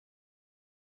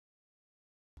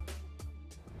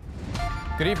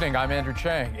Good evening, I'm Andrew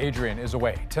Chang. Adrian is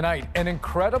away. Tonight, an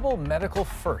incredible medical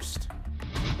first.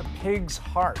 The pig's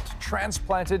heart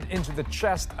transplanted into the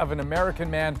chest of an American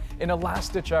man in a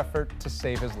last-ditch effort to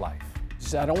save his life. He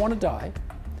said, I don't want to die.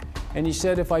 And he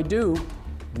said, if I do,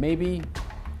 maybe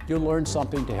you'll learn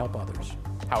something to help others.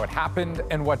 How it happened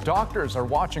and what doctors are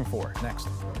watching for next.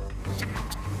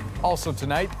 Also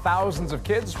tonight, thousands of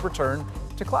kids return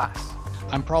to class.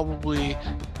 I'm probably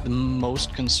the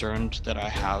most concerned that I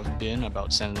have been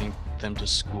about sending them to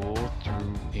school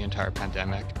through the entire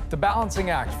pandemic. The balancing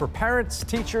act for parents,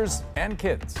 teachers, and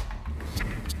kids.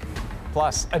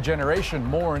 Plus, a generation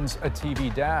mourns a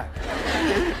TV dad.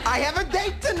 I have a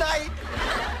date tonight!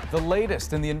 The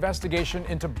latest in the investigation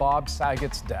into Bob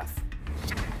Saget's death.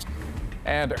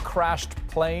 And a crashed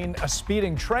plane, a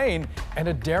speeding train, and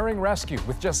a daring rescue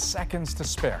with just seconds to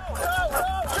spare. Go,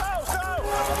 go, go, go!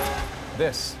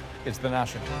 This is The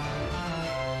National.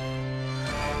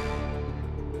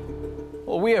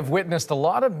 Well, we have witnessed a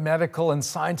lot of medical and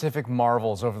scientific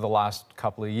marvels over the last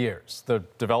couple of years. The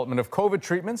development of COVID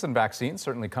treatments and vaccines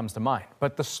certainly comes to mind.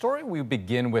 But the story we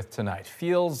begin with tonight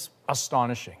feels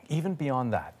astonishing, even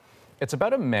beyond that. It's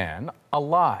about a man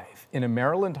alive in a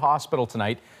Maryland hospital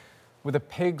tonight with a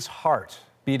pig's heart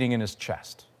beating in his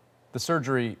chest. The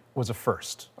surgery was a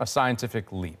first, a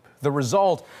scientific leap. The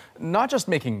result, not just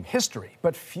making history,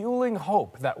 but fueling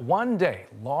hope that one day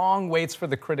long waits for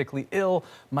the critically ill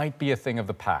might be a thing of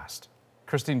the past.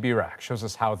 Christine Birak shows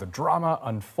us how the drama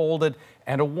unfolded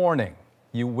and a warning: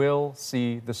 you will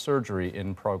see the surgery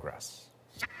in progress.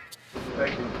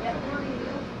 Thank you.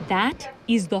 That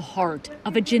is the heart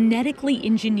of a genetically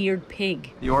engineered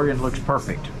pig. The organ looks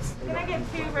perfect. Can I get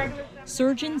 2 regular?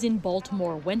 Surgeons in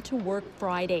Baltimore went to work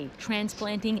Friday,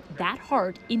 transplanting that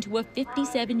heart into a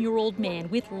 57-year-old man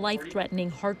with life-threatening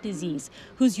heart disease,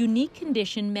 whose unique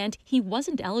condition meant he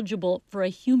wasn't eligible for a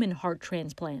human heart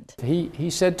transplant. He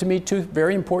said to me 2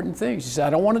 very important things. He said, I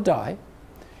don't want to die.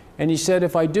 And he said,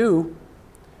 if I do,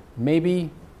 maybe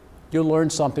you'll learn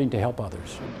something to help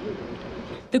others.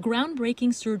 The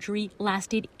groundbreaking surgery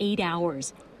lasted 8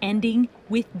 hours, ending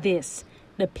with this: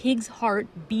 the pig's heart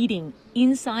beating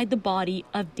inside the body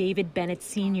of David Bennett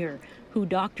Sr., who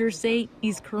doctors say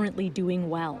is currently doing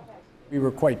well. We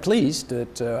were quite pleased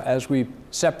that as we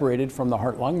separated from the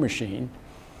heart-lung machine,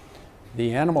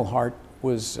 the animal heart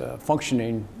was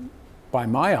functioning, by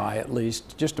my eye at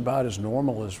least, just about as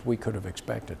normal as we could have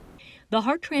expected. The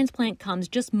heart transplant comes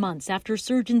just months after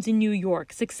surgeons in New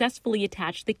York successfully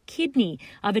attached the kidney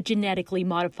of a genetically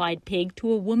modified pig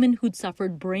to a woman who'd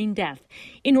suffered brain death.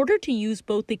 In order to use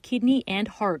both the kidney and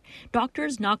heart,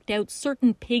 doctors knocked out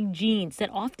certain pig genes that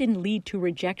often lead to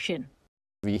rejection.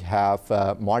 We have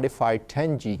modified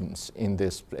 10 genes in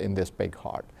this pig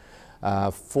heart.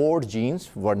 4 genes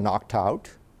were knocked out,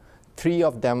 3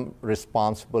 of them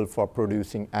responsible for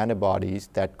producing antibodies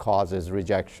that causes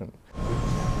rejection.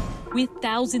 With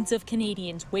thousands of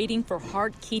Canadians waiting for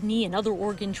heart, kidney, and other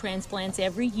organ transplants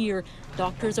every year,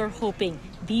 doctors are hoping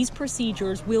these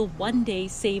procedures will one day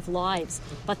save lives.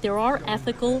 But there are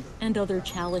ethical and other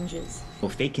challenges.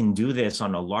 If they can do this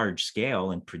on a large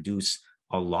scale and produce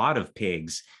a lot of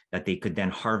pigs that they could then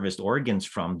harvest organs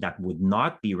from that would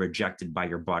not be rejected by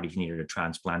your body if you needed a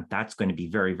transplant, that's going to be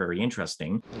very, very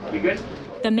interesting. You good?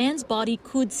 The man's body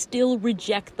could still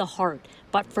reject the heart,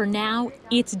 but for now,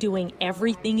 it's doing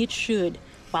everything it should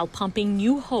while pumping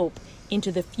new hope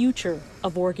into the future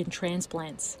of organ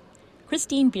transplants.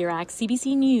 Christine Birak,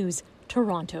 CBC News,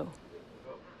 Toronto.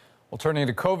 Well, turning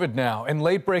to COVID now, in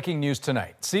late-breaking news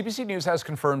tonight, CBC News has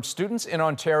confirmed students in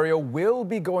Ontario will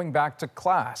be going back to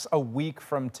class a week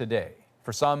from today.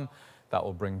 For some, that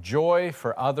will bring joy.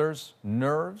 For others,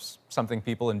 nerves, something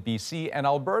people in BC and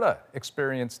Alberta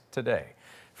experienced today.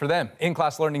 For them,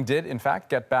 in-class learning did, in fact,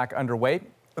 get back underway.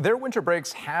 Their winter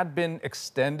breaks had been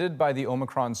extended by the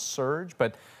Omicron surge,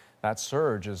 but that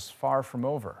surge is far from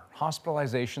over.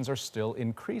 Hospitalizations are still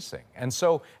increasing. And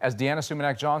so, as Deanna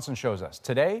Sumanak-Johnson shows us,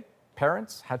 today,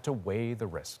 parents had to weigh the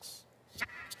risks.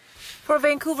 For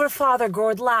Vancouver father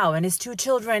Gord Lau and his 2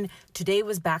 children, today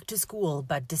was back to school,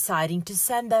 but deciding to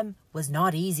send them was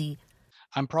not easy.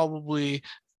 I'm probably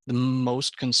the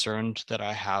most concerned that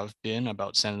I have been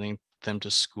about sending them to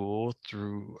school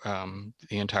through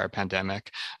the entire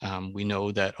pandemic. We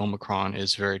know that Omicron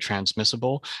is very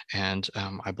transmissible, and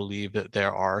I believe that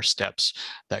there are steps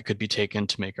that could be taken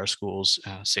to make our schools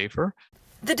safer.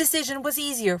 The decision was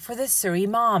easier for the Surrey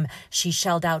mom. She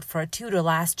shelled out for a tutor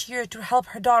last year to help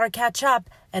her daughter catch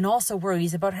up and also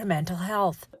worries about her mental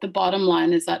health. The bottom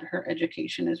line is that her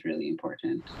education is really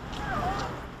important.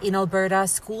 In Alberta,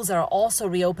 schools are also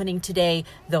reopening today,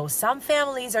 though some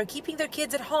families are keeping their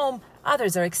kids at home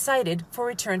Others are excited for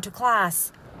return to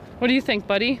class. What do you think,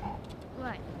 buddy?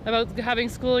 What? About having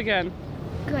school again?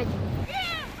 Good.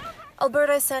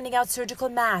 Alberta is sending out surgical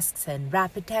masks and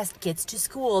rapid test kits to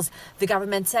schools. The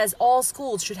government says all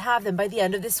schools should have them by the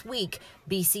end of this week.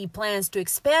 BC plans to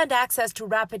expand access to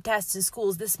rapid tests in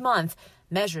schools this month.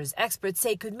 Measures experts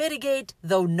say could mitigate,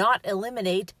 though not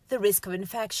eliminate, the risk of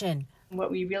infection.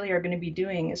 What we really are going to be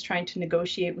doing is trying to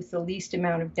negotiate with the least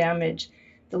amount of damage,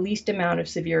 the least amount of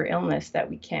severe illness that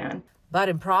we can. But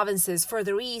in provinces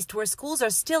further east where schools are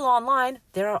still online,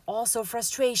 there are also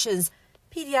frustrations.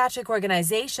 Pediatric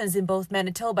organizations in both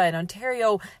Manitoba and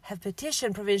Ontario have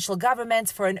petitioned provincial governments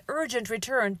for an urgent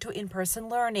return to in-person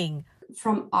learning.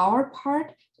 From our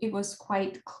part, it was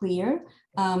quite clear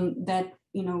that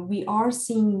we are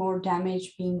seeing more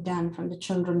damage being done from the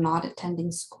children not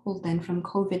attending school than from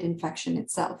COVID infection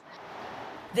itself.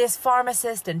 This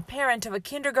pharmacist and parent of a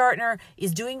kindergartner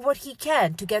is doing what he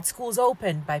can to get schools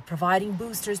open by providing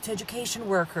boosters to education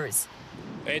workers.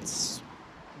 It's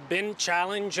been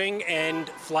challenging and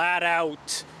flat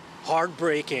out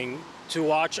heartbreaking to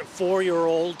watch a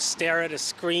 4-year-old stare at a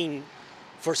screen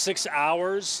for 6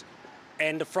 hours,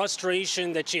 and the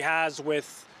frustration that she has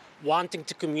with wanting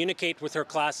to communicate with her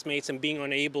classmates and being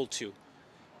unable to.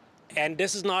 And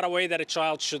this is not a way that a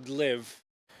child should live.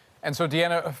 And so,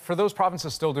 Deanna, for those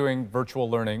provinces still doing virtual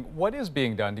learning, what is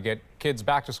being done to get kids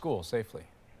back to school safely?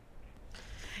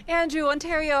 Andrew,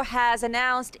 Ontario has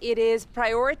announced it is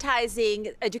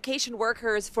prioritizing education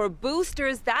workers for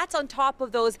boosters. That's on top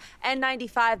of those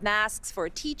N95 masks for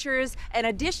teachers and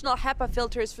additional HEPA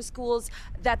filters for schools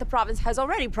that the province has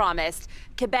already promised.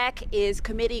 Quebec is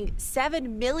committing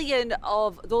 7 million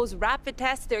of those rapid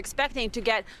tests they're expecting to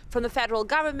get from the federal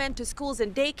government to schools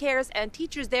and daycares, and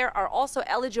teachers there are also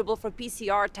eligible for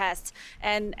PCR tests.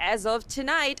 And as of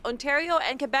tonight, Ontario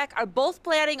and Quebec are both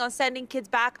planning on sending kids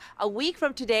back a week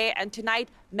from today. And tonight,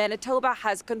 Manitoba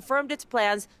has confirmed its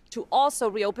plans to also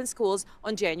reopen schools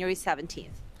on January 17th.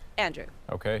 Andrew.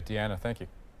 Okay, Deanna, thank you.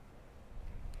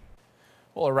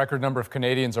 Well, a record number of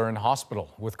Canadians are in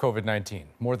hospital with COVID-19,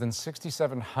 more than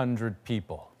 6,700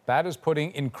 people. That is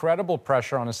putting incredible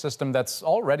pressure on a system that's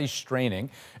already straining.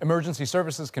 Emergency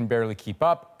services can barely keep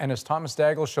up. And as Thomas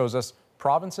Daigle shows us,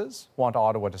 provinces want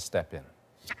Ottawa to step in.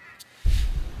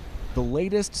 The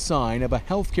latest sign of a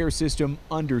healthcare system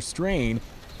under strain,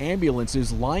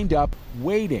 ambulances lined up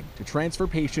waiting to transfer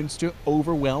patients to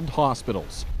overwhelmed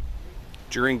hospitals.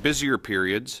 During busier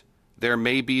periods, there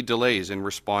may be delays in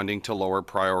responding to lower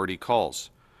priority calls,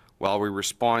 while we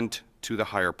respond to the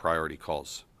higher priority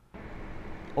calls.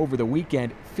 Over the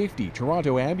weekend, 50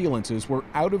 Toronto ambulances were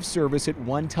out of service at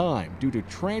one time due to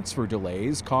transfer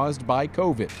delays caused by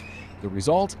COVID. The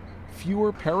result?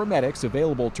 Fewer paramedics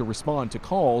available to respond to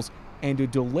calls and a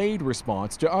delayed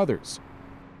response to others.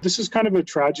 This is kind of a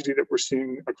tragedy that we're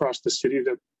seeing across the city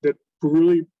that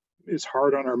really is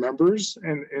hard on our members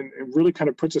and really kind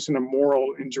of puts us in a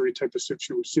moral injury type of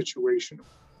situation.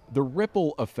 The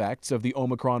ripple effects of the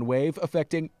Omicron wave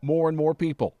affecting more and more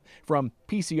people, from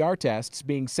PCR tests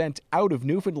being sent out of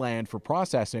Newfoundland for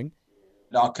processing.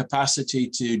 Our capacity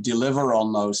to deliver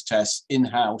on those tests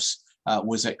in-house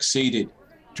was exceeded.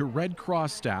 To Red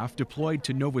Cross staff deployed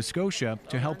to Nova Scotia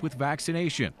to help with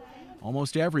vaccination.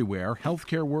 Almost everywhere,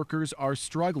 healthcare workers are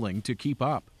struggling to keep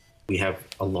up. We have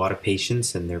a lot of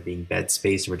patients and they're being bed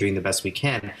spaced and we're doing the best we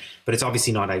can, but it's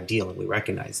obviously not ideal and we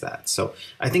recognize that. So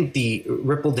I think the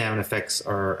ripple down effects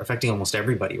are affecting almost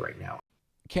everybody right now.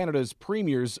 Canada's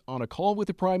premiers on a call with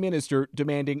the Prime Minister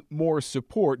demanding more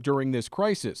support during this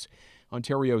crisis.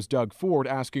 Ontario's Doug Ford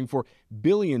asking for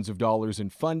billions of dollars in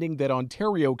funding that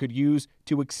Ontario could use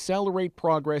to accelerate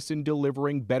progress in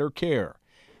delivering better care.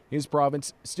 His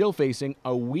province still facing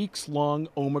a weeks-long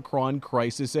Omicron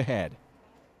crisis ahead.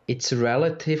 It's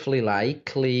relatively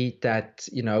likely that,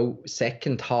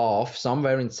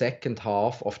 somewhere in second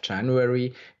half of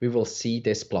January, we will see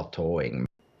this plateauing.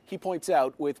 He points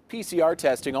out with PCR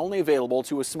testing only available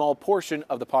to a small portion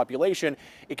of the population,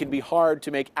 it can be hard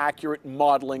to make accurate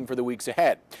modeling for the weeks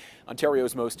ahead.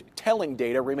 Ontario's most telling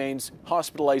data remains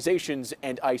hospitalizations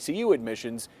and ICU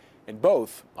admissions, and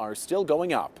both are still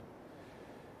going up.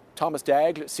 Thomas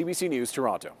Daigle, CBC News,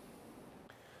 Toronto.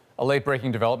 A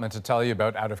late-breaking development to tell you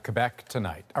about out of Quebec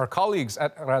tonight. Our colleagues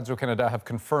at Radio-Canada have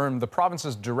confirmed the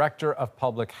province's Director of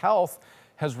Public Health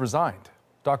has resigned.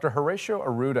 Dr. Horacio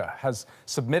Arruda has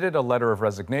submitted a letter of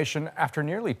resignation after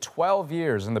nearly 12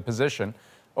 years in the position.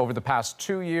 Over the past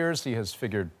 2 years, he has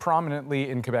figured prominently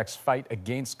in Quebec's fight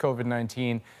against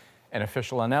COVID-19. An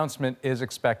official announcement is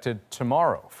expected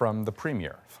tomorrow from the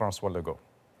Premier, François Legault.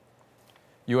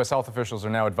 U.S. health officials are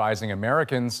now advising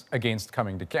Americans against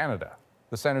coming to Canada.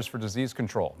 The Centers for Disease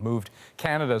Control moved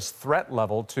Canada's threat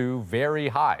level to very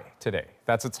high today.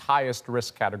 That's its highest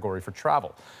risk category for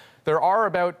travel. There are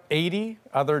about 80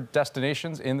 other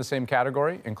destinations in the same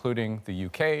category, including the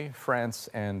UK, France,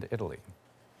 and Italy.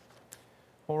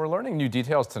 Well, we're learning new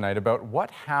details tonight about what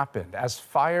happened as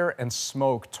fire and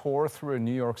smoke tore through a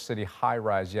New York City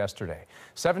high-rise yesterday.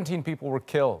 17 people were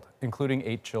killed, including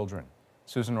 8 children.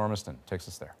 Susan Ormiston takes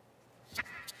us there.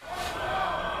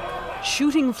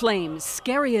 Shooting flames,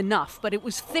 scary enough, but it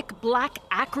was thick, black,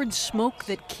 acrid smoke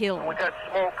that killed. We got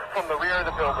smoke from the rear of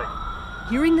the building.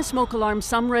 Hearing the smoke alarm,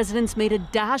 some residents made a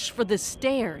dash for the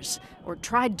stairs, or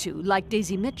tried to, like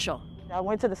Daisy Mitchell. I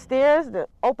went to the stairs to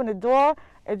open the door.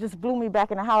 It just blew me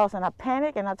back in the house, and I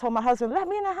panicked, and I told my husband, let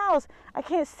me in the house. I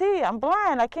can't see. I'm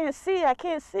blind. I can't see. I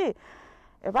can't see.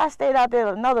 If I stayed out there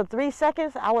another 3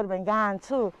 seconds, I would have been gone,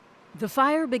 too. The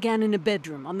fire began in a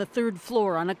bedroom on the 3rd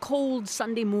floor on a cold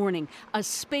Sunday morning. A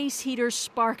space heater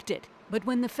sparked it. But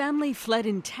when the family fled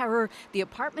in terror, the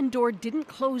apartment door didn't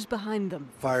close behind them.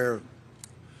 Fire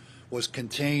was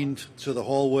contained to the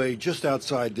hallway just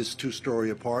outside this 2-story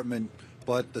apartment,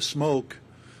 but the smoke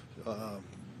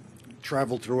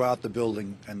traveled throughout the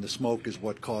building, and the smoke is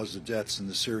what caused the deaths and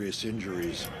the serious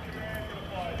injuries.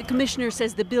 The commissioner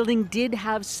says the building did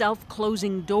have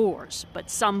self-closing doors, but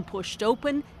some pushed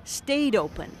open, stayed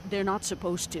open. They're not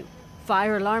supposed to.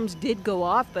 Fire alarms did go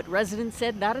off, but residents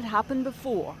said that had happened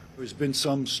before. There's been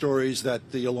some stories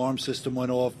that the alarm system went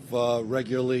off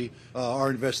regularly. Our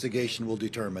investigation will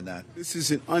determine that. This is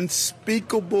an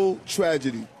unspeakable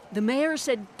tragedy. The mayor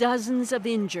said dozens of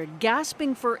injured,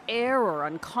 gasping for air or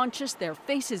unconscious, their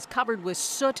faces covered with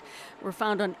soot, were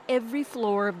found on every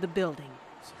floor of the building.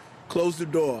 Close the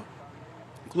door.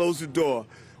 Close the door.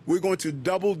 We're going to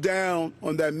double down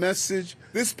on that message.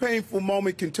 This painful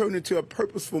moment can turn into a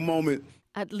purposeful moment.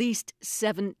 At least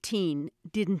 17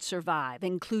 didn't survive,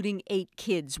 including 8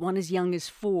 kids, one as young as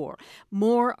 4.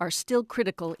 More are still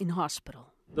critical in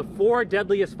hospital. The 4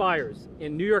 deadliest fires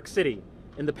in New York City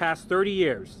in the past 30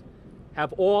 years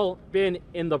have all been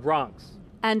in the Bronx.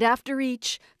 And after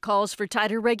each, calls for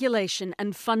tighter regulation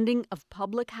and funding of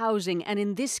public housing, and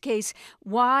in this case,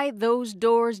 why those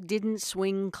doors didn't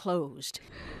swing closed.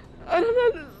 I don't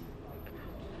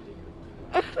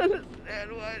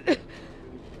understand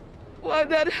why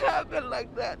that happened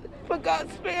like that, but God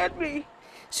spared me.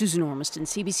 Susan Ormiston,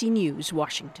 CBC News,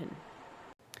 Washington.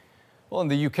 Well, in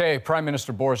the UK, Prime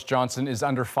Minister Boris Johnson is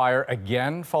under fire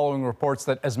again following reports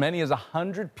that as many as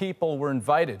 100 people were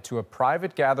invited to a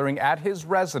private gathering at his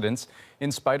residence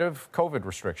in spite of COVID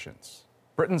restrictions.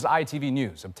 Britain's ITV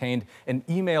News obtained an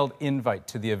emailed invite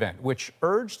to the event, which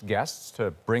urged guests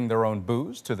to bring their own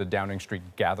booze to the Downing Street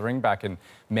gathering back in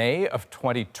May of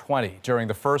 2020 during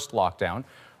the first lockdown.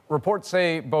 Reports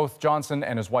say both Johnson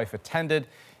and his wife attended.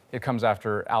 It comes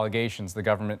after allegations the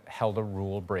government held a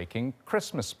rule-breaking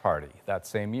Christmas party that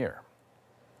same year.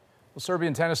 Well,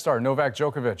 Serbian tennis star Novak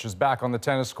Djokovic is back on the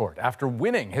tennis court after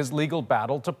winning his legal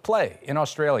battle to play in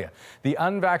Australia. The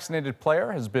unvaccinated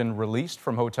player has been released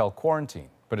from hotel quarantine.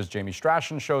 But as Jamie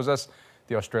Strachan shows us,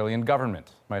 the Australian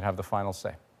government might have the final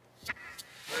say.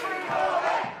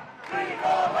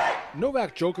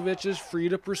 Novak Djokovic is free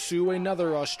to pursue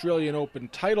another Australian Open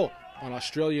title. An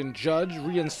Australian judge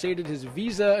reinstated his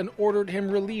visa and ordered him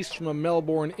released from a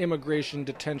Melbourne immigration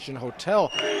detention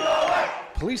hotel.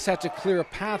 Police had to clear a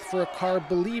path for a car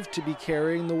believed to be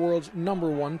carrying the world's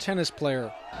 #1 tennis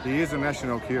player. He is a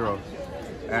national hero,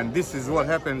 and this is what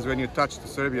happens when you touch the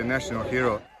Serbian national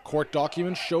hero. Court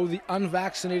documents show the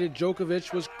unvaccinated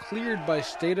Djokovic was cleared by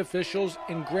state officials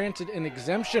and granted an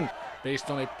exemption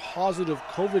based on a positive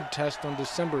COVID test on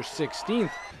December 16th.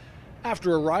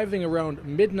 After arriving around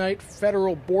midnight,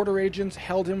 federal border agents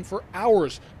held him for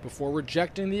hours before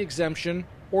rejecting the exemption,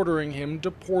 ordering him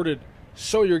deported.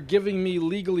 So you're giving me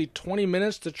legally 20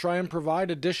 minutes to try and provide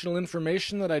additional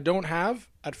information that I don't have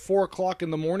at 4 o'clock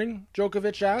in the morning,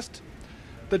 Djokovic asked.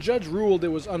 The judge ruled it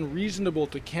was unreasonable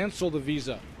to cancel the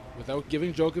visa without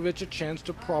giving Djokovic a chance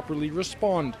to properly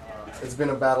respond. It's been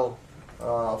a battle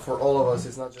for all of us.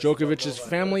 It's not just Djokovic's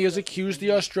family has accused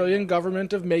the Australian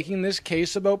government of making this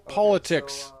case about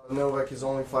politics. So, Novak is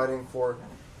only fighting for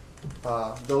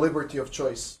the liberty of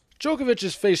choice. Djokovic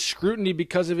has faced scrutiny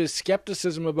because of his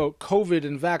skepticism about COVID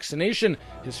and vaccination.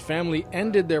 His family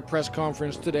ended their press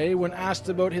conference today when asked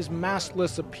about his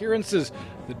maskless appearances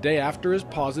the day after his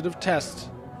positive test.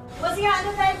 Was he at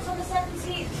an event on the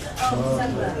 17th of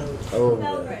December?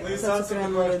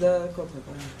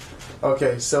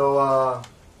 Okay, so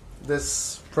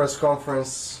this press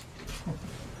conference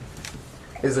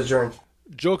is adjourned.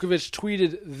 Djokovic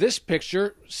tweeted this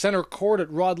picture, center court at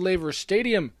Rod Laver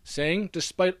Stadium, saying,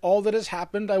 "Despite all that has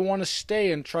happened, I want to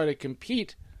stay and try to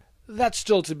compete." That's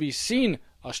still to be seen.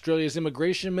 Australia's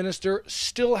immigration minister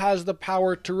still has the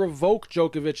power to revoke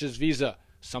Djokovic's visa,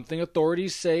 something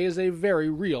authorities say is a very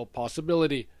real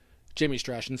possibility. Jamie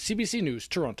Strachan, CBC News,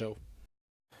 Toronto.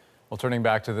 Well, turning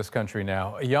back to this country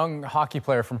now, a young hockey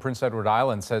player from Prince Edward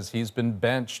Island says he's been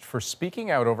benched for speaking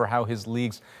out over how his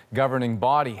league's governing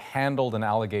body handled an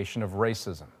allegation of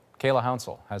racism. Kayla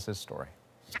Hounsell has his story.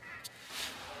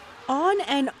 On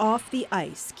and off the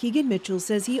ice, Keegan Mitchell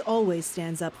says he always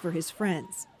stands up for his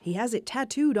friends. He has it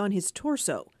tattooed on his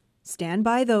torso. Stand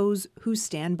by those who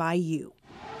stand by you.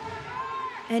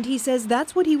 And he says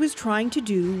that's what he was trying to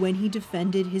do when he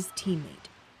defended his teammate.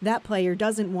 That player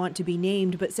doesn't want to be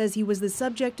named, but says he was the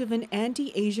subject of an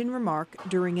anti-Asian remark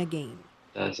during a game.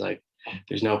 I was like,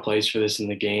 there's no place for this in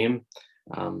the game.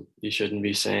 You shouldn't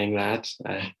be saying that.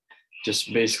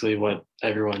 Just basically what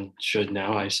everyone should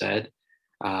know, I said.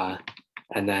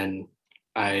 And then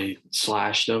I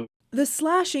slashed him. The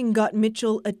slashing got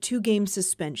Mitchell a 2-game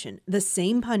suspension, the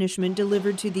same punishment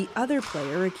delivered to the other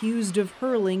player accused of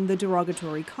hurling the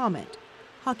derogatory comment.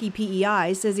 Hockey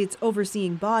P.E.I. says its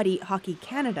overseeing body, Hockey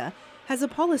Canada, has a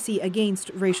policy against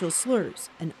racial slurs,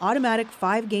 an automatic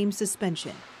 5-game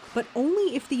suspension, but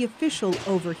only if the official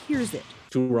overhears it.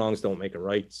 2 wrongs don't make a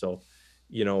right. So,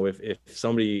 if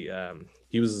somebody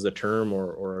uses a term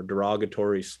or a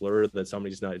derogatory slur that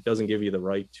somebody's not, it doesn't give you the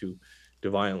right to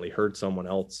violently hurt someone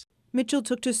else. Mitchell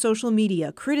took to social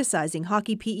media, criticizing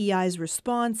Hockey P.E.I.'s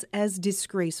response as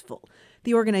disgraceful.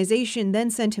 The organization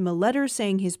then sent him a letter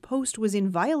saying his post was in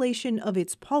violation of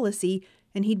its policy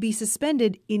and he'd be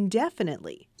suspended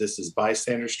indefinitely. This is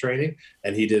bystanders training,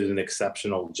 and he did an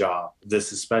exceptional job. This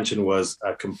suspension was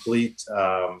a complete,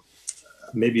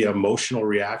 maybe emotional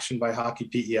reaction by Hockey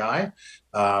PEI,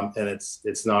 and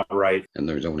it's not right. And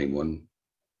there's only one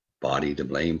body to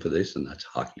blame for this, and that's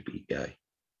Hockey PEI.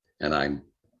 And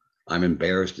I'm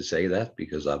embarrassed to say that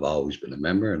because I've always been a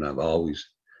member and I've always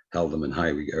held them in high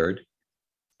regard.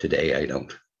 Today, I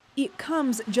don't. It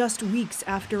comes just weeks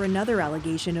after another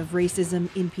allegation of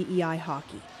racism in PEI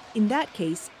hockey. In that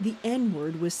case, the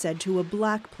N-word was said to a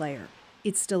black player.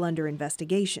 It's still under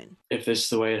investigation. If this is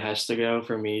the way it has to go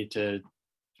for me to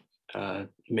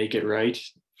make it right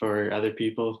for other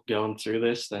people going through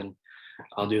this, then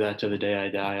I'll do that to the day I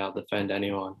die. I'll defend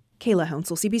anyone. Kayla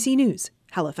Hounsell, CBC News,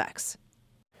 Halifax.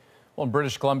 Well, in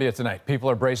British Columbia tonight, people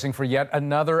are bracing for yet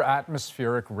another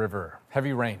atmospheric river.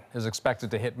 Heavy rain is expected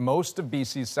to hit most of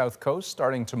BC's south coast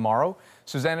starting tomorrow.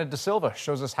 Susanna De Silva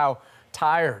shows us how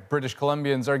tired British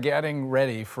Columbians are getting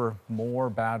ready for more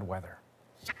bad weather.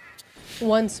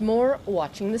 Once more,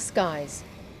 watching the skies.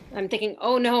 I'm thinking,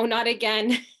 oh no, not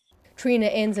again. Trina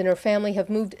Enns and her family have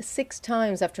moved 6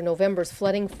 times after November's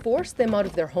flooding forced them out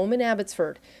of their home in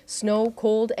Abbotsford. Snow,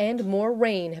 cold, and more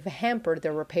rain have hampered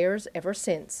their repairs ever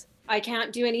since. I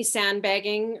can't do any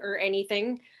sandbagging or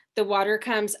anything. The water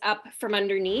comes up from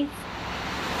underneath.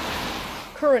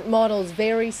 Current models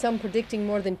vary, some predicting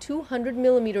more than 200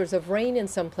 millimeters of rain in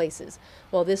some places.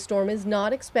 While this storm is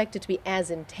not expected to be as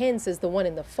intense as the one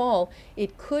in the fall,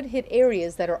 it could hit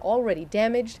areas that are already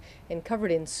damaged and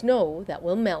covered in snow that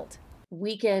will melt.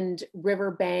 Weakened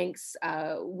riverbanks,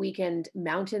 weakened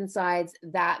mountainsides,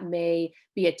 that may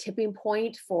be a tipping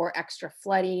point for extra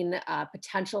flooding,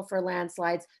 potential for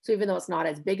landslides. So even though it's not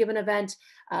as big of an event,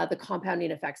 the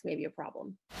compounding effects may be a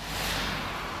problem.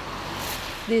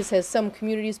 This has some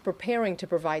communities preparing to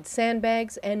provide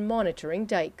sandbags and monitoring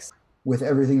dikes. With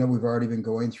everything that we've already been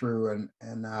going through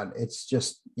and it's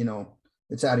just,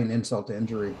 it's adding insult to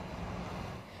injury.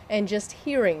 And just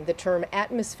hearing the term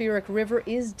atmospheric river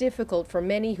is difficult for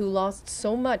many who lost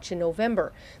so much in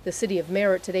November. The city of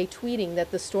Merritt today tweeting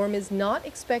that the storm is not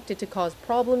expected to cause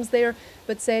problems there,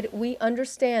 but said, "We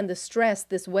understand the stress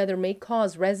this weather may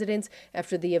cause residents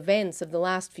after the events of the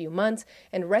last few months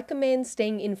and recommend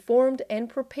staying informed and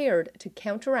prepared to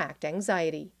counteract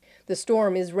anxiety." The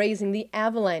storm is raising the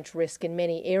avalanche risk in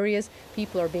many areas.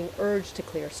 People are being urged to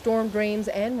clear storm drains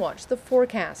and watch the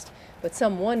forecast. But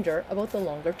some wonder about the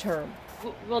longer term.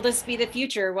 Will this be the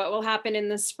future? What will happen in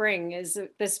the spring? Is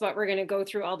this what we're going to go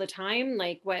through all the time?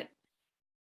 Like what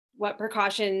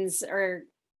precautions are,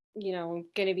 going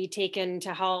to be taken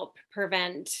to help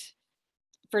prevent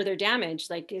further damage?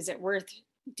 Like, is it worth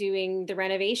doing the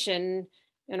renovation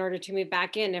in order to move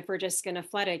back in if we're just going to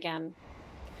flood again?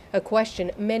 A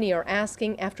question many are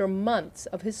asking after months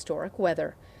of historic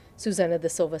weather. Susanna De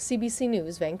Silva, CBC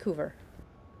News, Vancouver.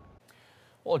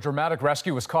 Well, a dramatic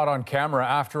rescue was caught on camera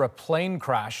after a plane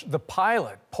crash. The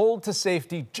pilot pulled to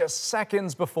safety just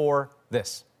seconds before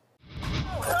this.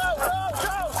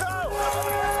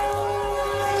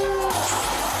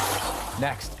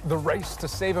 Next, the race to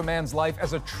save a man's life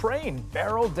as a train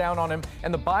barreled down on him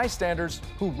and the bystanders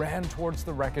who ran towards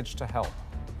the wreckage to help.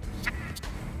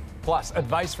 Plus,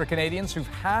 advice for Canadians who've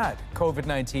had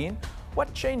COVID-19.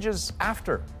 What changes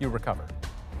after you recover?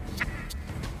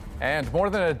 And more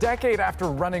than a decade after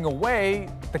running away,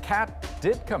 the cat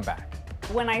did come back.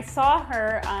 When I saw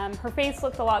her, her face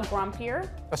looked a lot grumpier.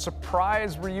 A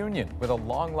surprise reunion with a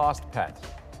long-lost pet.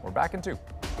 We're back in 2.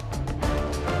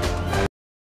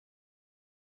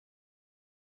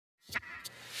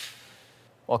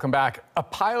 Welcome back. A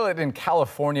pilot in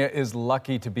California is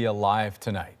lucky to be alive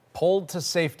tonight. Pulled to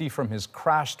safety from his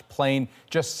crashed plane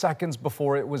just seconds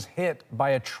before it was hit by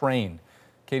a train.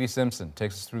 Katie Simpson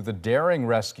takes us through the daring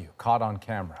rescue caught on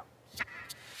camera.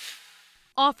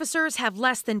 Officers have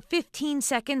less than 15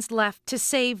 seconds left to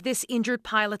save this injured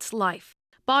pilot's life.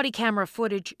 Body camera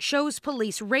footage shows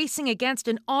police racing against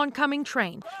an oncoming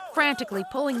train, frantically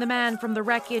pulling the man from the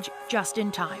wreckage just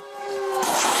in time.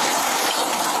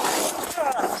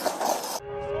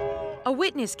 A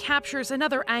witness captures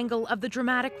another angle of the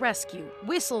dramatic rescue,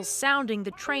 whistles sounding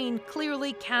the train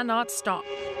clearly cannot stop.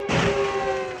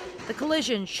 The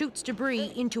collision shoots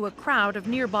debris into a crowd of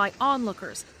nearby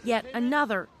onlookers, yet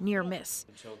another near miss.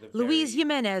 Luis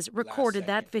Jimenez recorded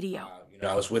that video.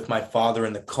 I was with my father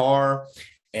in the car,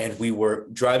 and we were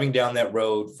driving down that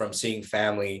road from seeing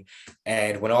family,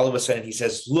 and when all of a sudden he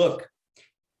says, "Look,"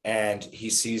 and he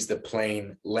sees the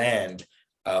plane land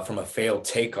from a failed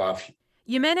takeoff.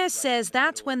 Jimenez says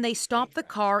that's when they stopped the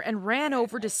car and ran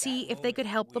over to see if they could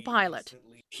help the pilot.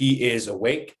 He is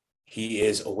awake, he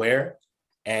is aware,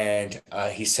 and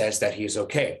he says that he is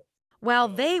okay. While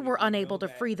they were unable to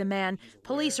free the man,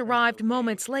 police arrived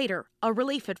moments later, a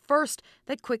relief at first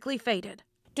that quickly faded.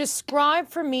 Describe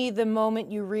for me the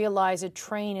moment you realize a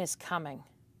train is coming.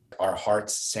 Our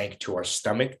hearts sank to our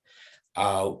stomach.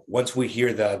 Once we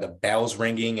hear the bells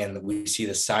ringing and we see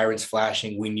the sirens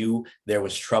flashing, we knew there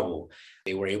was trouble.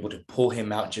 They were able to pull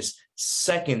him out just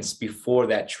seconds before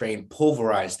that train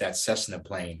pulverized that Cessna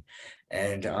plane.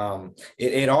 And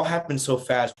it all happened so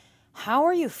fast. How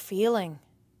are you feeling?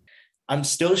 I'm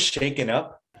still shaken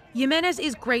up. Jimenez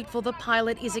is grateful the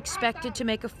pilot is expected to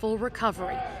make a full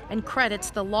recovery and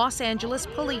credits the Los Angeles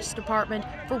Police Department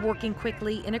for working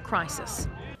quickly in a crisis.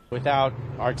 Without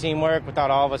our teamwork,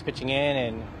 without all of us pitching in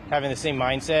and having the same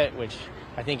mindset, which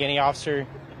I think any officer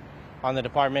on the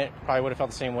department probably would have felt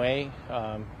the same way,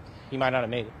 he might not have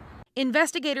made it.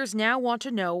 Investigators now want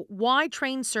to know why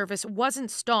train service wasn't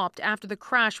stopped after the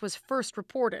crash was first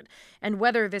reported and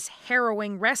whether this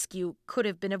harrowing rescue could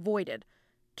have been avoided.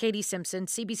 Katie Simpson,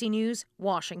 CBC News,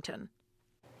 Washington.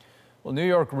 Well, New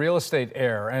York real estate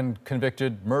heir and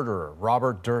convicted murderer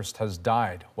Robert Durst has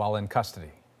died while in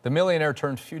custody. The millionaire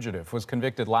turned fugitive was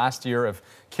convicted last year of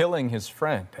killing his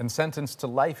friend and sentenced to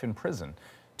life in prison.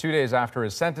 2 days after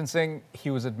his sentencing, he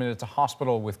was admitted to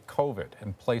hospital with COVID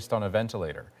and placed on a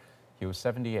ventilator. He was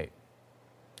 78.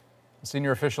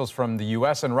 Senior officials from the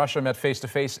U.S. and Russia met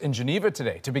face-to-face in Geneva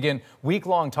today to begin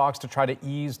week-long talks to try to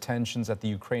ease tensions at the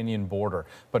Ukrainian border.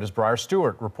 But as Briar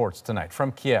Stewart reports tonight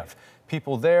from Kiev,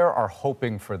 people there are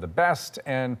hoping for the best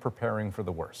and preparing for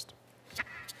the worst.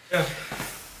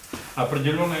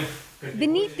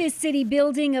 Beneath this city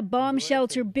building, a bomb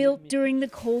shelter built during the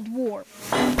Cold War.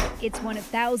 It's one of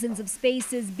thousands of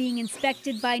spaces being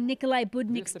inspected by Nikolai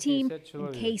Budnik's team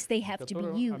in case they have to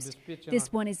be used.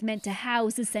 This one is meant to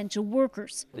house essential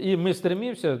workers.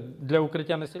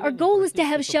 Our goal is to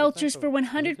have shelters for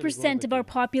 100% of our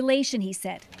population, he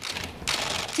said.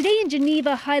 Today in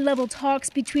Geneva, high-level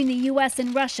talks between the U.S.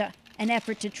 and Russia, an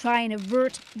effort to try and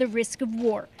avert the risk of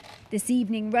war. This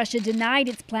evening, Russia denied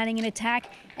it's planning an attack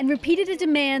and repeated a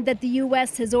demand that the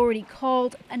U.S. has already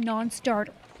called a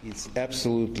non-starter. It's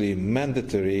absolutely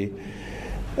mandatory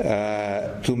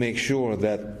to make sure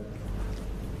that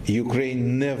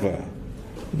Ukraine never,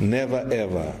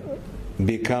 ever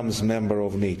becomes member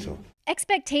of NATO.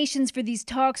 Expectations for these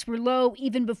talks were low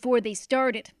even before they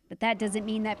started, but that doesn't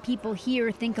mean that people here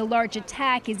think a large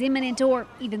attack is imminent or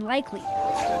even likely.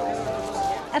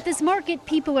 At this market,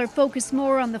 people are focused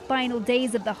more on the final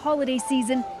days of the holiday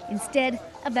season instead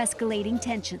of escalating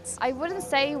tensions. I wouldn't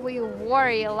say we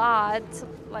worry a lot.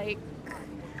 Like,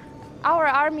 our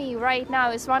army right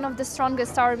now is one of the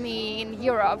strongest army in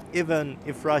Europe. Even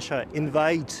if Russia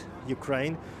invades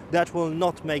Ukraine, that will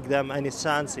not make them any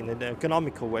sense in an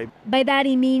economical way. By that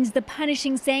he means the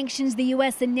punishing sanctions the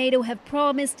US and NATO have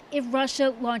promised if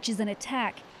Russia launches an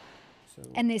attack.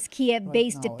 And this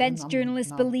Kiev-based defense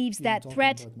journalist believes that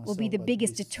threat will be the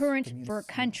biggest deterrent for a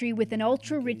country with an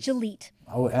ultra-rich elite.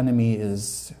 Our enemy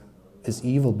is is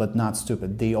evil but not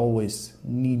stupid. They always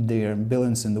need their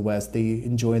billions in the West. They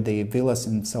enjoy their villas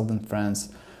in southern France.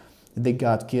 They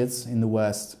got kids in the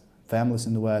West, families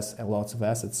in the West, and lots of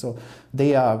assets. So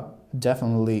they are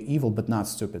definitely evil but not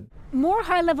stupid. More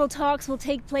high-level talks will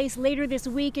take place later this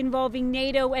week involving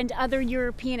NATO and other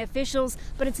European officials,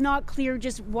 but it's not clear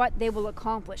just what they will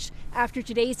accomplish. After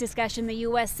today's discussion, the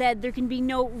U.S. said there can be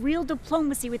no real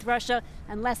diplomacy with Russia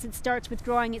unless it starts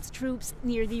withdrawing its troops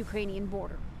near the Ukrainian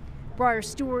border. Briar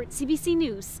Stewart, CBC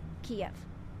News, Kiev.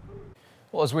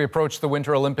 Well, as we approach the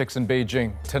Winter Olympics in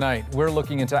Beijing tonight, we're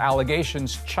looking into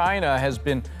allegations China has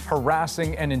been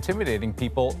harassing and intimidating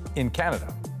people in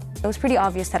Canada. It was pretty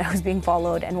obvious that I was being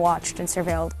followed and watched and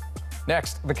surveilled.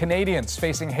 Next, the Canadians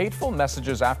facing hateful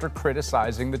messages after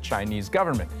criticizing the Chinese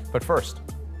government. But first,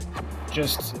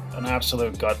 just an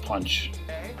absolute gut punch.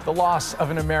 The loss of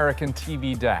an American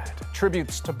TV dad.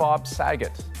 Tributes to Bob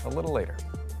Saget a little later.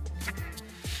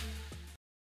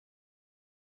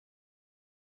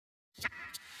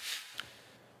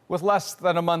 With less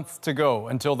than a month to go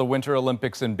until the Winter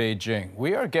Olympics in Beijing,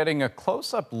 we are getting a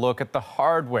close-up look at the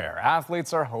hardware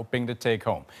athletes are hoping to take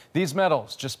home. These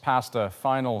medals just passed a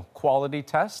final quality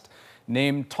test.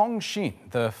 Named Tongxin,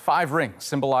 the 5 rings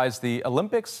symbolize the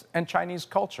Olympics and Chinese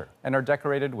culture and are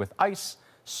decorated with ice,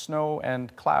 snow,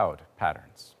 and cloud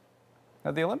patterns.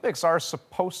 Now, the Olympics are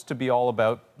supposed to be all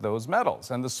about those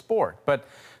medals and the sport, but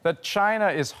that China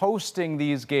is hosting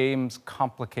these games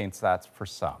complicates that for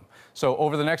some. So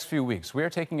over the next few weeks, we are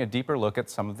taking a deeper look at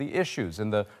some of the issues in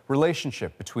the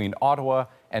relationship between Ottawa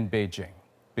and Beijing,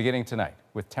 beginning tonight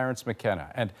with Terrence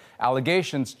McKenna and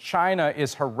allegations China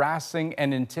is harassing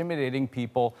and intimidating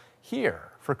people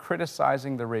here for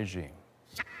criticizing the regime.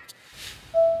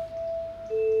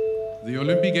 The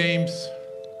Olympic Games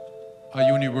are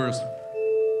universal.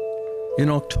 In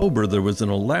October, there was an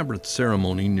elaborate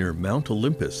ceremony near Mount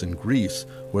Olympus in Greece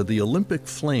where the Olympic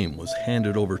flame was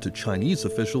handed over to Chinese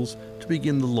officials to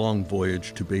begin the long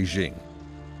voyage to Beijing.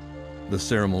 The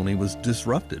ceremony was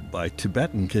disrupted by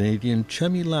Tibetan Canadian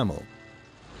Chemi Lamo.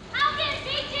 How can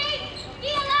Beijing be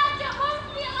allowed to host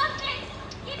the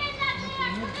Olympics given that they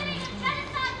are committing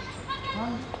genocide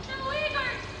against the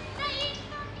Uyghurs, the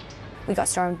East? We got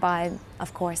stormed by,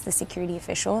 of course, the security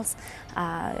officials.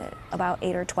 About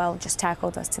 8 or 12 just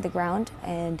tackled us to the ground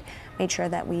and made sure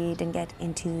that we didn't get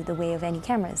into the way of any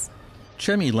cameras.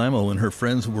 Chemi Lamo and her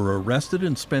friends were arrested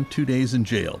and spent 2 days in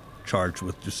jail, charged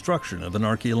with destruction of an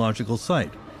archaeological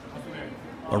site.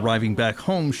 Arriving back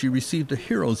home, she received a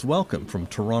hero's welcome from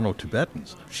Toronto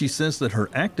Tibetans. She says that her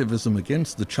activism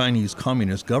against the Chinese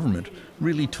Communist government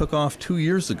really took off 2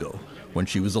 years ago when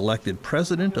she was elected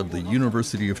president of the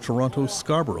University of Toronto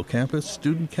Scarborough Campus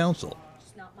Student Council.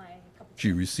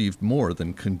 She received more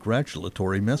than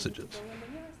congratulatory messages.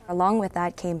 Along with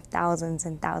that came thousands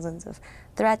and thousands of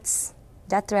threats,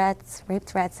 death threats, rape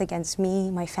threats against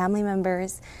me, my family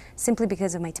members, simply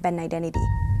because of my Tibetan identity.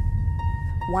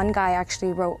 One guy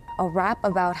actually wrote a rap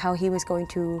about how he was going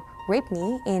to rape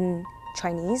me in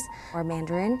Chinese or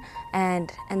Mandarin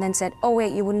and then said, oh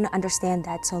wait, you wouldn't understand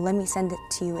that, so let me send it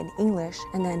to you in English,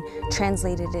 and then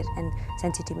translated it and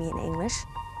sent it to me in English.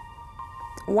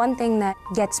 One thing that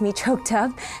gets me choked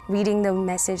up, reading the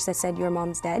message that said, your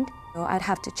mom's dead. I'd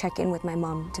have to check in with my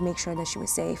mom to make sure that she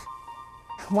was safe.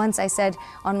 Once I said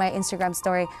on my Instagram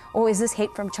story, oh, is this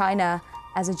hate from China,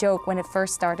 as a joke when it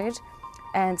first started?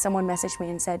 And someone messaged me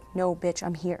and said, no, bitch,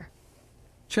 I'm here.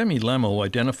 Chemi Lamo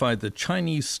identified the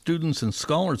Chinese Students and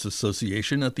Scholars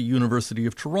Association at the University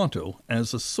of Toronto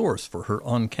as a source for her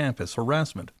on-campus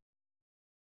harassment.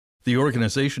 The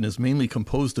organization is mainly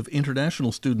composed of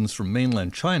international students from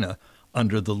mainland China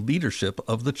under the leadership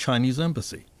of the Chinese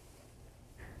embassy.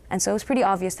 And so it was pretty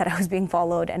obvious that I was being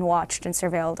followed and watched and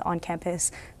surveilled on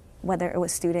campus, whether it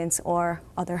was students or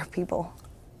other people.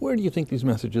 Where do you think these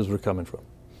messages were coming from?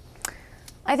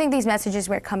 I think these messages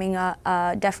were coming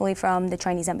definitely from the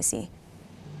Chinese embassy.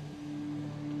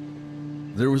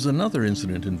 There was another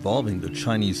incident involving the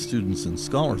Chinese Students and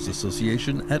Scholars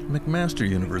Association at McMaster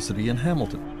University in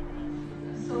Hamilton,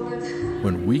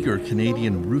 when Uyghur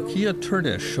Canadian Rukia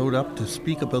Turdesh showed up to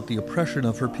speak about the oppression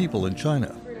of her people in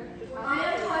China.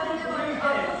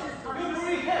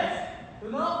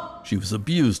 She was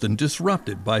abused and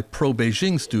disrupted by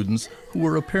pro-Beijing students who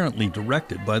were apparently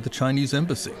directed by the Chinese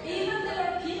embassy.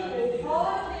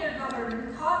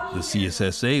 The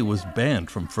CSSA was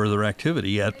banned from further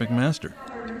activity at McMaster.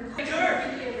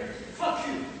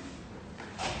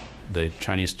 The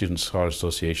Chinese Students Scholars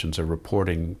Associations are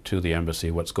reporting to the embassy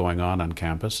what's going on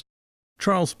campus.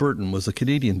 Charles Burton was a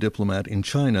Canadian diplomat in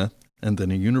China and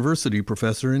then a university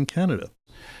professor in Canada.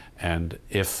 And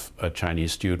if a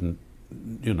Chinese student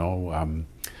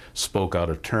spoke out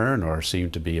of turn or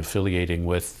seemed to be affiliating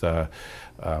with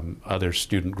other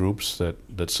student groups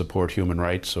that support human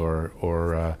rights or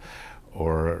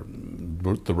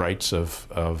the rights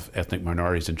of ethnic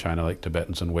minorities in China, like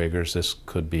Tibetans and Uyghurs. This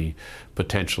could be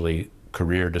potentially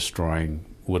career destroying,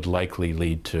 would likely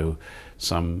lead to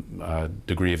some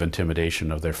degree of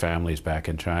intimidation of their families back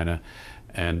in China,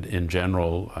 and in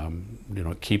general,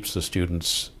 it keeps the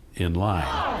students in line.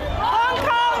 Hong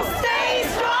Kong, stay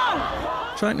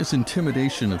strong! China's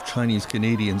intimidation of Chinese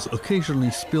Canadians occasionally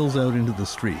spills out into the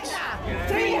streets.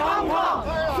 Free Hong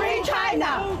Kong! Free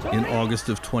China! In August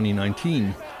of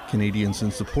 2019, Canadians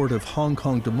in support of Hong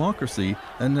Kong democracy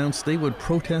announced they would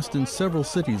protest in several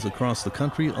cities across the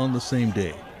country on the same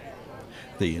day.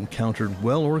 They encountered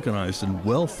well-organized and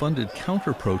well-funded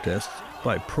counter-protests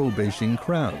by pro-Beijing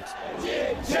crowds.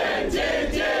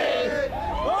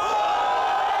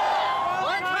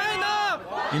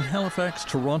 In Halifax,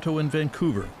 Toronto, and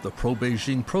Vancouver, the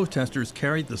pro-Beijing protesters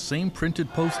carried the same printed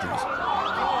posters,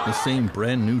 the same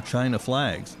brand-new China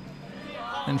flags,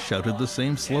 and shouted the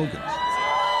same slogans.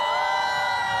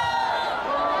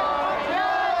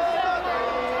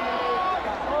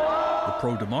 The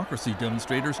pro-democracy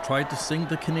demonstrators tried to sing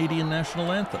the Canadian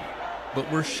national anthem,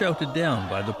 but were shouted down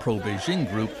by the pro-Beijing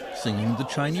group singing the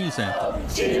Chinese anthem.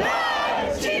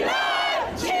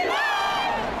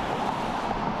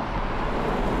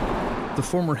 The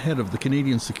former head of the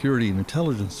Canadian Security and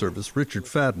Intelligence Service, Richard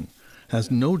Fadden, has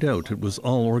no doubt it was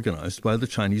all organized by the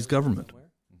Chinese government.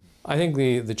 I think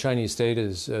the Chinese state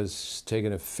has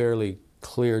taken a fairly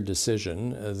clear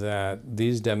decision that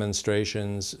these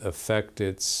demonstrations affect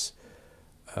its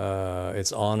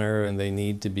honor and they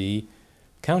need to be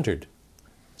countered.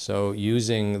 So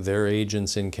using their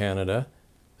agents in Canada,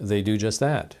 they do just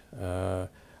that.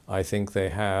 I think they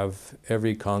have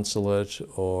every consulate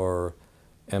or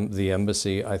the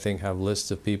embassy, I think, have lists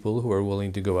of people who are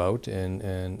willing to go out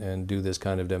and do this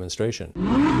kind of demonstration.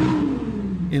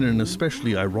 In an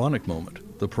especially ironic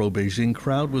moment, the pro-Beijing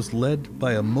crowd was led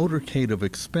by a motorcade of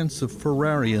expensive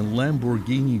Ferrari and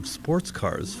Lamborghini sports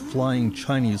cars flying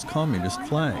Chinese communist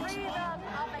flags.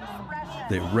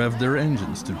 They revved their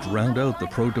engines to drown out the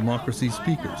pro-democracy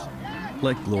speakers,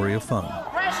 like Gloria Fung.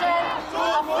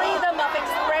 Freedom of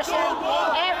expression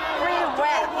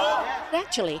everywhere.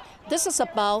 Actually, this is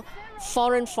about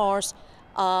foreign force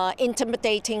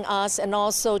intimidating us and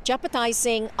also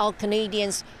jeopardizing our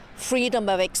Canadians' freedom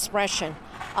of expression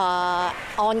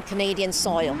on Canadian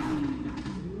soil.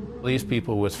 These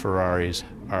people with Ferraris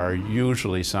are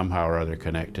usually somehow or other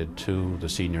connected to the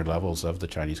senior levels of the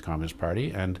Chinese Communist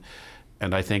Party, and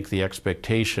I think the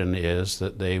expectation is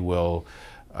that they will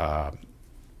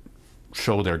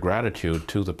show their gratitude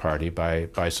to the party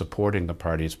by supporting the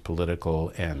party's political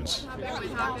ends.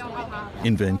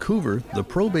 In Vancouver, the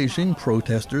pro-Beijing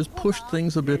protesters pushed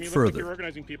things a bit further.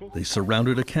 They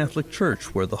surrounded a Catholic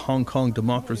church where the Hong Kong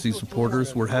democracy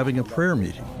supporters were having a prayer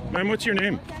meeting. Ma'am, what's your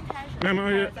name?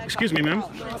 Ma'am, excuse me, ma'am.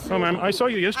 Oh, ma'am, I saw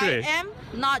you yesterday. I am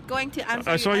not going to answer.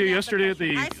 I saw you yesterday at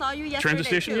the transit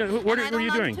station. Too. Yeah, what are you doing?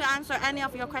 I don't want to answer any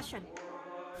of your questions.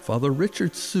 Father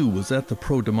Richard Su was at the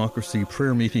pro-democracy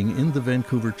prayer meeting in the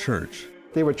Vancouver church.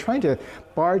 They were trying to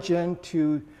barge in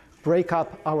to break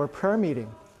up our prayer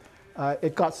meeting.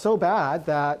 It got so bad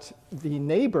that the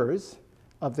neighbors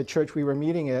of the church we were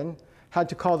meeting in had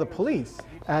to call the police.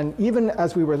 And even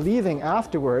as we were leaving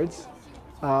afterwards,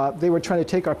 they were trying to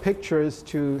take our pictures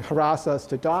to harass us,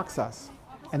 to dox us.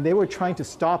 And they were trying to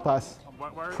stop us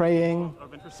praying,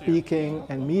 speaking,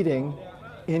 and meeting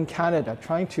in Canada,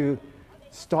 trying to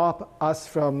stop us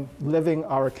from living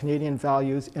our Canadian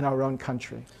values in our own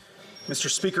country. Mr.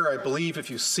 Speaker, I believe if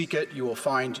you seek it, you will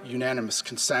find unanimous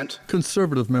consent.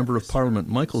 Conservative Member of Parliament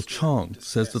Michael Chong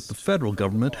says that the federal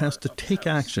government has to take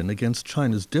action against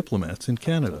China's diplomats in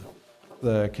Canada.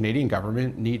 The Canadian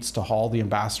government needs to haul the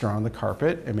ambassador on the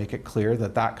carpet and make it clear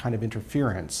that that kind of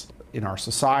interference in our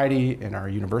society, in our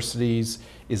universities,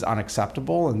 is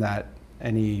unacceptable, and that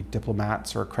any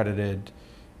diplomats or accredited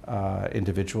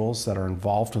individuals that are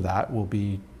involved with that will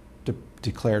be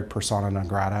declared persona non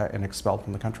grata and expelled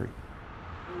from the country.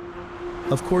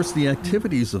 Of course, the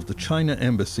activities of the China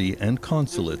embassy and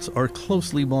consulates are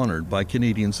closely monitored by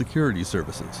Canadian security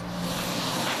services.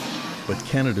 But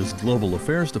Canada's Global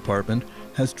Affairs Department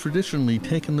has traditionally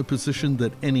taken the position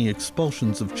that any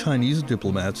expulsions of Chinese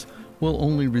diplomats will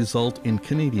only result in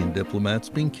Canadian diplomats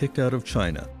being kicked out of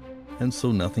China, and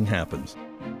so nothing happens.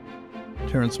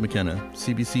 Terence McKenna,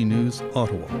 CBC News,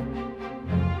 Ottawa.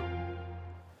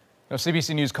 Now,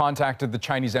 CBC News contacted the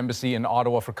Chinese embassy in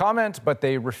Ottawa for comment, but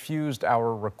they refused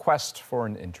our request for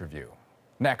an interview.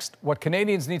 Next, what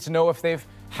Canadians need to know if they've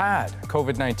had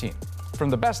COVID-19.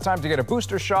 From the best time to get a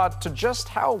booster shot to just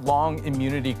how long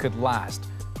immunity could last.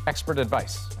 Expert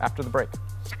advice after the break.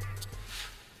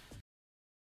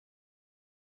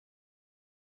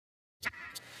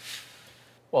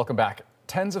 Welcome back.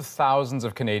 Tens of thousands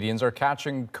of Canadians are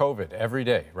catching COVID every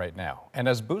day right now. And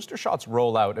as booster shots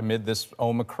roll out amid this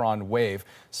Omicron wave,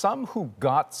 some who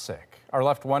got sick are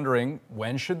left wondering,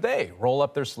 when should they roll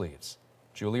up their sleeves?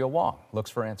 Julia Wong looks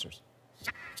for answers.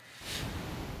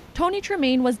 Tony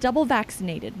Tremaine was double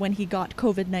vaccinated when he got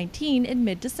COVID-19 in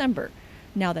mid-December.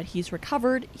 Now that he's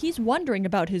recovered, he's wondering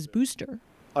about his booster.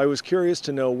 I was curious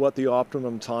to know what the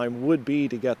optimum time would be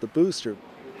to get the booster.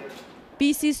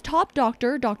 BC's top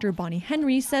doctor, Dr. Bonnie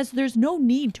Henry, says there's no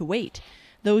need to wait.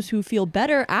 Those who feel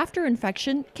better after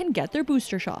infection can get their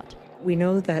booster shot. We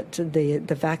know that the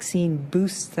vaccine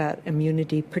boosts that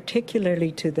immunity,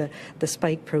 particularly to the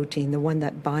spike protein, the one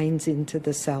that binds into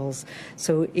the cells.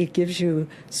 So it gives you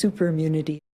super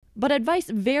immunity. But advice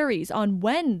varies on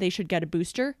when they should get a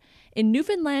booster. In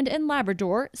Newfoundland and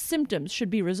Labrador, symptoms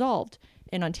should be resolved.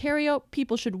 In Ontario,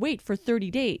 people should wait for 30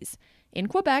 days. In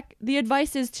Quebec, the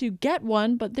advice is to get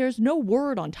one, but there's no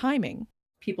word on timing.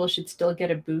 People should still get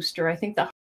a booster. I think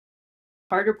the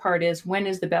harder part is, when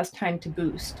is the best time to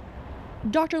boost?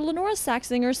 Dr. Lenora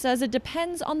Saxinger says it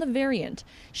depends on the variant.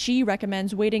 She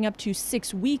recommends waiting up to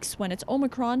 6 weeks when it's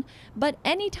Omicron, but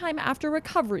any time after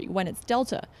recovery when it's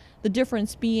Delta. The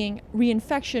difference being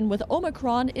reinfection with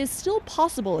Omicron is still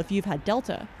possible if you've had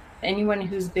Delta. Anyone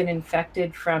who's been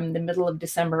infected from the middle of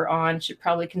December on should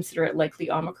probably consider it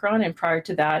likely Omicron, and prior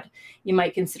to that, you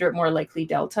might consider it more likely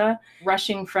Delta.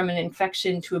 Rushing from an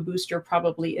infection to a booster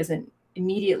probably isn't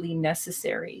immediately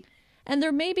necessary. And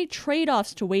there may be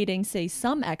trade-offs to waiting, say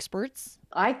some experts.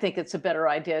 I think it's a better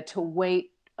idea to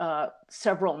wait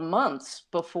several months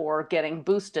before getting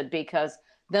boosted, because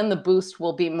then the boost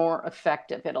will be more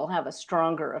effective. It'll have a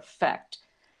stronger effect.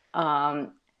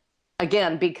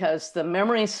 Again, because the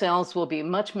memory cells will be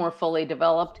much more fully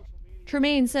developed.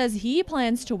 Tremaine says he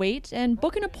plans to wait and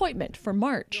book an appointment for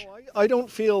March. I don't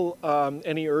feel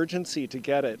any urgency to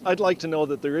get it. I'd like to know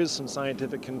that there is some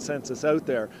scientific consensus out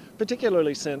there,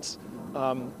 particularly since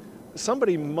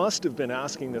somebody must have been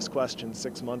asking this question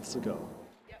 6 months ago.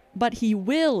 But he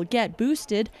will get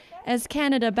boosted as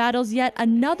Canada battles yet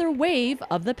another wave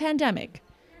of the pandemic.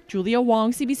 Julia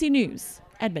Wong, CBC News,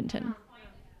 Edmonton.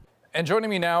 And joining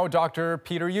me now, Dr.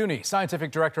 Peter Uni,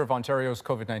 Scientific Director of Ontario's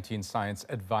COVID-19 Science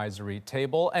Advisory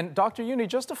Table. And Dr. Uni,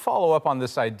 just to follow up on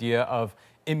this idea of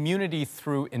immunity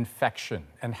through infection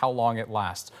and how long it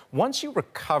lasts. Once you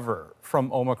recover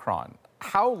from Omicron,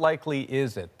 how likely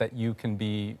is it that you can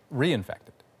be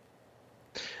reinfected?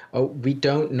 Oh, we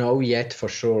don't know yet for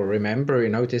sure. Remember,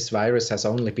 this virus has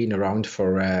only been around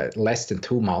for less than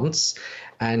 2 months,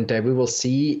 and we will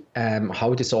see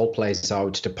how this all plays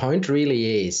out. The point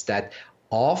really is that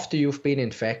after you've been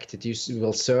infected, you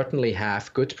will certainly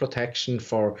have good protection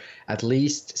for at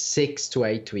least 6 to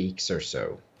 8 weeks or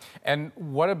so. And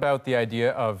what about the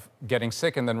idea of getting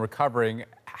sick and then recovering,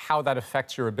 how that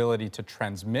affects your ability to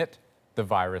transmit the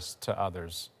virus to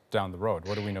others down the road?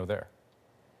 What do we know there?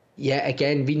 Yeah,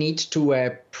 again, we need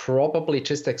to probably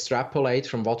just extrapolate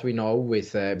from what we know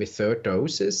with third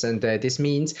doses. And this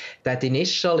means that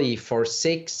initially for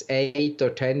 6, 8 or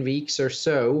 10 weeks or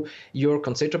so, you're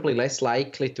considerably less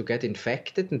likely to get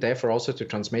infected and therefore also to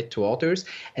transmit to others.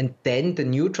 And then the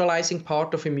neutralizing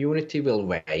part of immunity will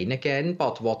wane again.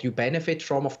 But what you benefit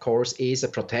from, of course, is a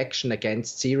protection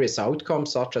against serious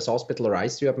outcomes such as hospital or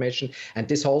ICU admission. And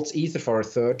this holds either for a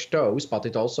third dose, but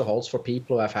it also holds for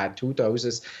people who have had 2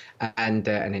 doses and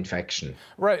an infection.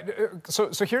 Right. So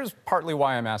here's partly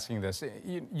why I'm asking this.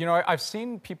 I've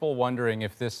seen people wondering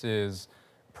if this is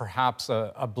perhaps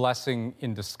a blessing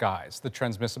in disguise, the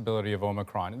transmissibility of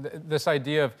Omicron. This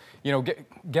idea of,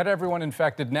 get everyone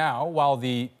infected now while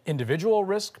the individual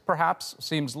risk perhaps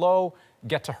seems low,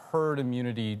 get to herd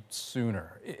immunity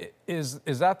sooner. Is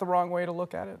that the wrong way to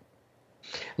look at it?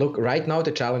 Look, right now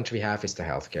the challenge we have is the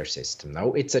healthcare system.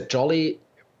 Now, it's a jolly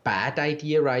bad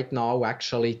idea right now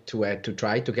actually to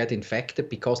try to get infected,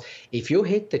 because if you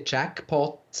hit the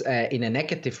jackpot in a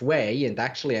negative way and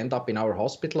actually end up in our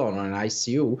hospital or in an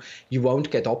ICU, you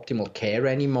won't get optimal care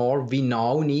anymore. We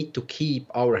now need to keep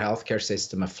our healthcare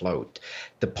system afloat.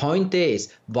 The point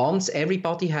is, once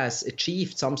everybody has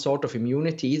achieved some sort of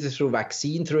immunity, either through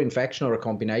vaccine, through infection, or a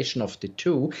combination of the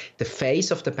two, the face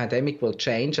of the pandemic will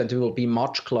change and we will be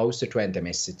much closer to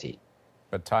endemicity.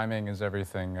 But timing is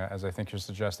everything, as I think you're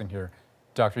suggesting here.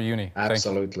 Dr. Uni,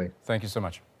 absolutely. Thank you so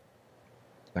much.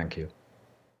 Thank you.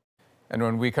 And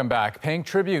when we come back, paying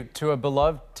tribute to a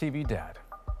beloved TV dad.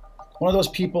 One of those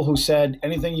people who said,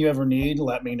 anything you ever need,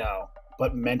 let me know,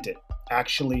 but meant it.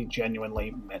 Actually,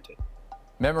 genuinely meant it.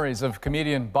 Memories of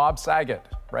comedian Bob Saget,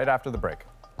 right after the break.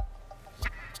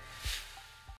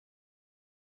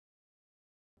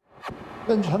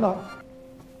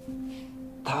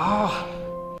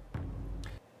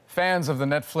 Fans of the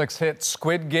Netflix hit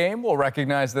Squid Game will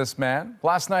recognize this man.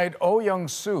 Last night, Oh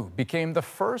Young-soo became the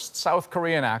first South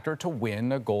Korean actor to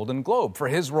win a Golden Globe for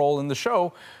his role in the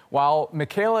show, while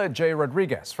Michaela J.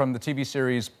 Rodriguez from the TV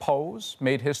series Pose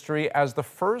made history as the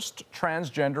first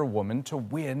transgender woman to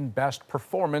win Best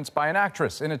Performance by an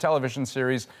Actress in a television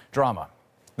series drama.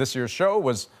 This year's show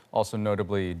was also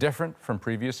notably different from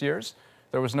previous years.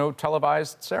 There was no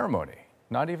televised ceremony,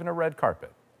 not even a red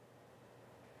carpet.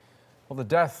 Well, the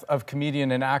death of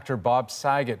comedian and actor Bob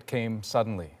Saget came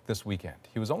suddenly this weekend.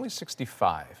 He was only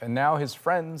 65, and now his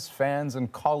friends, fans,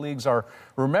 and colleagues are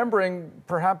remembering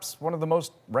perhaps one of the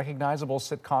most recognizable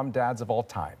sitcom dads of all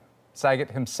time.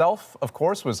 Saget himself, of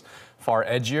course, was far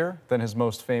edgier than his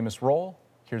most famous role.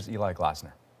 Here's Eli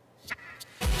Glasner.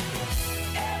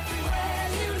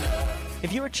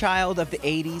 If you're a child of the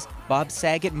 80s, Bob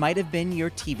Saget might have been your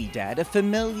TV dad, a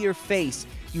familiar face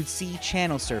you'd see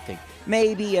channel surfing,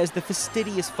 maybe as the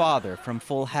fastidious father from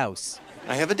Full House.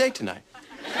 I have a date tonight.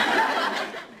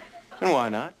 And why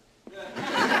not?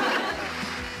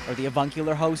 Or the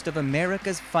avuncular host of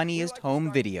America's Funniest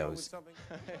Home Videos.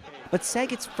 But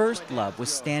Saget's first love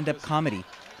was stand-up comedy.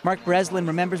 Mark Breslin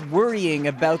remembers worrying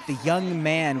about the young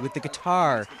man with the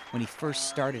guitar when he first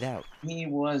started out. He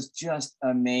was just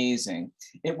amazing.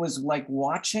 It was like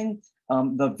watching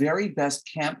the very best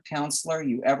camp counselor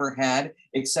you ever had,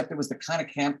 except it was the kind of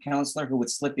camp counselor who would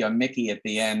slip you a Mickey at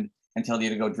the end and tell you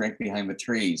to go drink behind the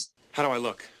trees. How do I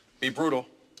look? Be brutal.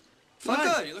 Fine.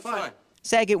 Look good. You look fine.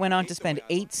 Saget went on to spend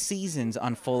 8 seasons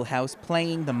on Full House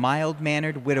playing the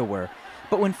mild-mannered widower.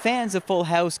 But when fans of Full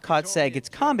House caught Saget's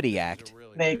comedy act,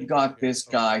 they got this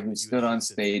guy who stood on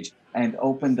stage and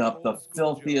opened up the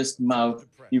filthiest mouth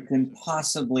you can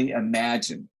possibly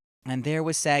imagine. And there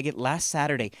was Saget last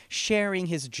Saturday, sharing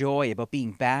his joy about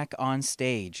being back on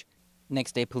stage.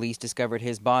 Next day, police discovered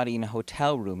his body in a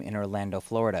hotel room in Orlando,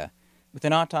 Florida. With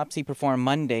an autopsy performed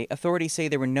Monday, authorities say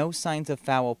there were no signs of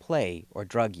foul play or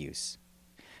drug use.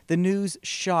 The news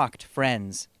shocked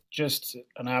friends. Just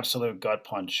an absolute gut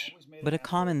punch. But a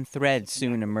common thread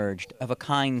soon emerged of a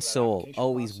kind soul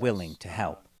always willing to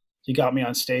help. He got me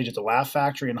on stage at the Laugh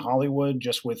Factory in Hollywood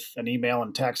just with an email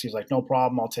and text. He's like, no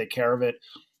problem, I'll take care of it.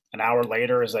 An hour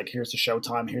later is like, here's the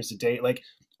showtime, here's the date. Like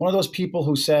one of those people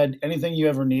who said, anything you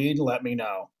ever need, let me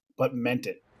know, but meant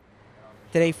it.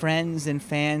 Today, friends and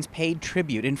fans paid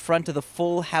tribute in front of the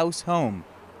Full House home.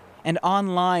 And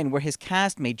online, where his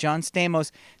castmate, John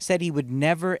Stamos, said he would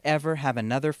never, ever have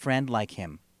another friend like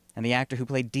him. And the actor who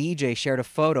played DJ shared a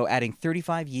photo, adding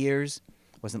 35 years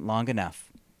wasn't long enough.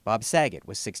 Bob Saget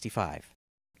was 65.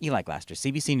 Eli Glasner,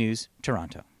 CBC News,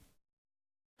 Toronto.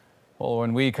 Well,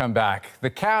 when we come back, the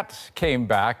cat came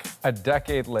back a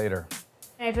decade later.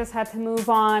 I just had to move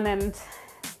on and,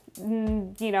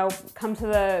 come to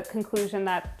the conclusion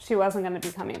that she wasn't going to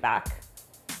be coming back.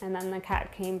 And then the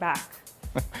cat came back.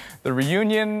 The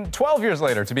reunion 12 years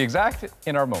later, to be exact,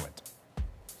 in our moment.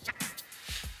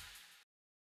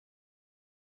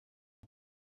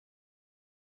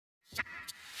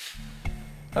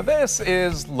 Now this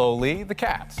is Loli the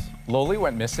cat. Loli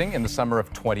went missing in the summer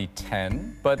of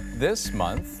 2010, but this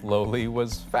month, Loli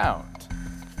was found.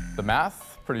 The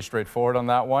math, pretty straightforward on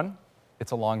that one.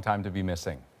 It's a long time to be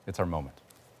missing. It's our moment.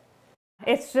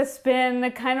 It's just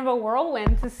been kind of a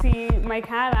whirlwind to see my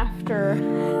cat after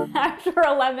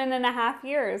 11 and a half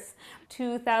years.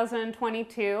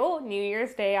 2022, New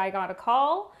Year's Day, I got a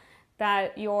call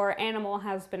that your animal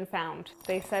has been found.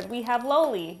 They said, we have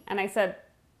Loli. And I said,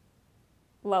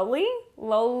 Loli?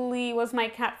 Loli was my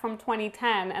cat from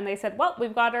 2010. And they said, well,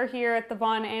 we've got her here at the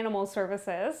Vaughan Animal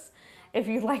Services if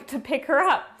you'd like to pick her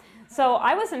up. So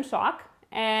I was in shock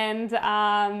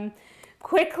and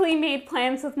quickly made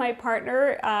plans with my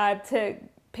partner to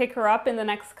pick her up in the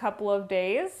next couple of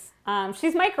days.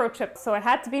 She's microchipped, so it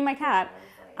had to be my cat.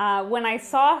 When I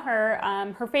saw her,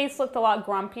 her face looked a lot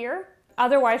grumpier.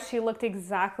 Otherwise, she looked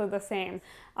exactly the same.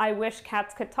 I wish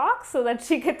cats could talk so that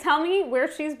she could tell me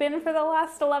where she's been for the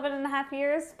last 11 and a half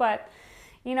years. But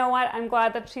you know what? I'm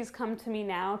glad that she's come to me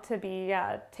now to be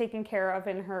taken care of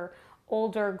in her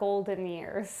older golden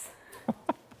years.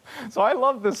 So I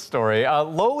love this story.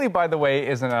 Loli, by the way,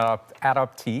 is an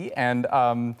adoptee. And,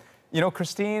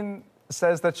 Christine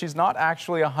says that she's not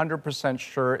actually 100%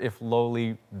 sure if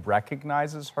Loli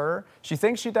recognizes her. She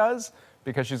thinks she does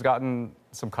because she's gotten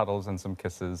some cuddles and some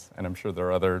kisses, and I'm sure there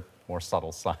are other more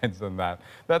subtle signs than that.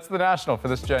 That's The National for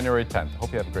this January 10th.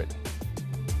 Hope you have a great day.